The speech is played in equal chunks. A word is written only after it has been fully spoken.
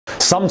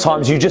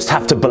Sometimes you just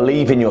have to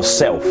believe in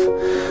yourself.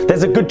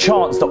 There's a good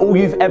chance that all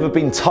you've ever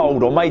been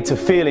told or made to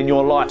feel in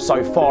your life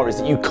so far is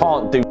that you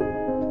can't do.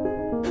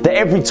 That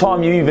every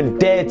time you even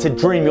dared to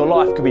dream your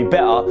life could be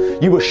better,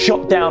 you were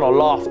shot down or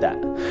laughed at.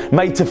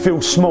 Made to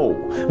feel small,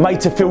 made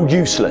to feel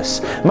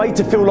useless, made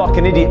to feel like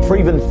an idiot for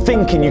even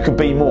thinking you could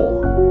be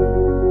more.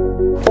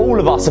 All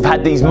of us have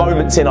had these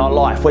moments in our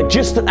life where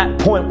just at that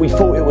point we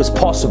thought it was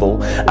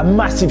possible, a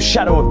massive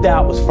shadow of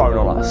doubt was thrown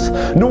on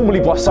us,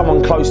 normally by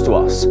someone close to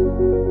us.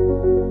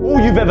 All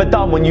you've ever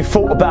done when you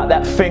thought about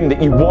that thing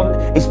that you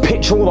want is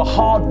picture all the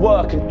hard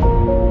work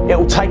and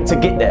it'll take to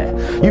get there.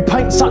 You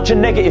paint such a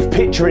negative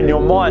picture in your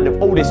mind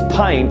of all this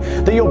pain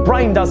that your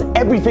brain does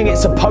everything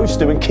it's supposed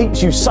to and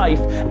keeps you safe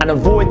and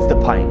avoids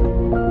the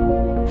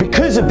pain.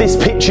 Because of this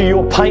picture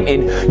you're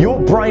painting, your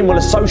brain will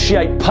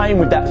associate pain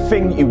with that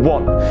thing that you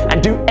want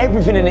and do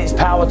everything in its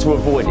power to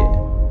avoid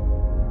it.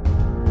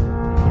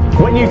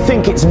 When you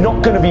think it's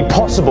not going to be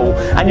possible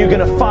and you're going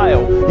to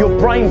fail, your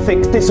brain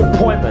thinks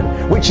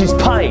disappointment, which is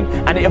pain,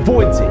 and it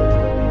avoids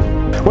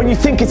it. When you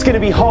think it's going to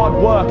be hard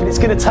work and it's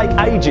going to take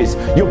ages,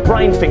 your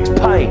brain thinks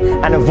pain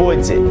and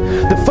avoids it.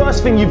 The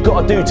first thing you've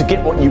got to do to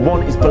get what you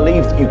want is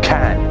believe that you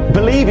can.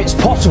 Believe it's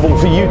possible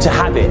for you to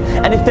have it.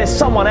 And if there's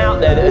someone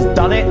out there that has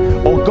done it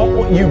or got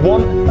what you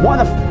want,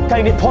 why the f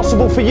ain't it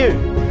possible for you?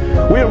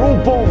 We are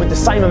all born with the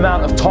same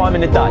amount of time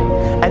in a day,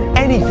 and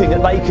anything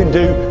that they can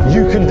do,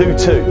 you can do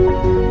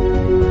too.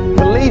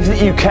 Believe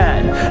that you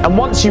can, and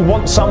once you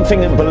want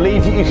something and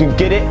believe that you can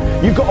get it,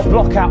 you've got to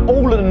block out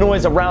all of the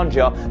noise around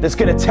you that's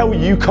going to tell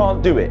you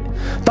can't do it.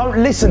 Don't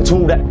listen to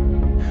all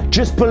that.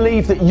 Just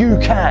believe that you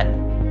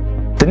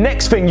can. The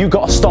next thing you've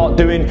got to start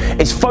doing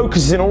is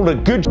focusing on all the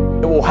good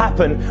that will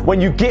happen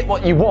when you get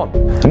what you want,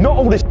 not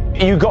all the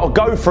you've got to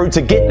go through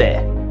to get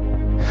there.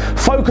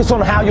 Focus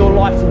on how your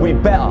life will be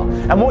better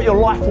and what your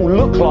life will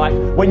look like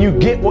when you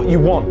get what you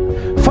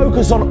want.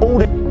 Focus on all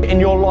the in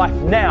your life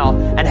now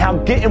and how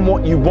getting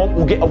what you want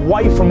will get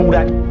away from all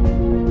that.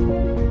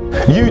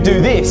 You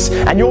do this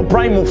and your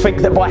brain will think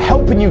that by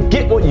helping you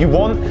get what you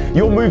want,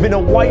 you're moving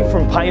away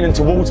from pain and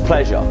towards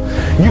pleasure.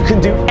 You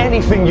can do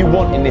anything you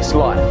want in this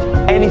life,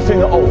 anything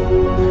at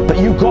all, but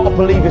you've got to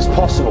believe it's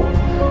possible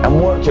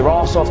and work your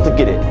ass off to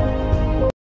get it.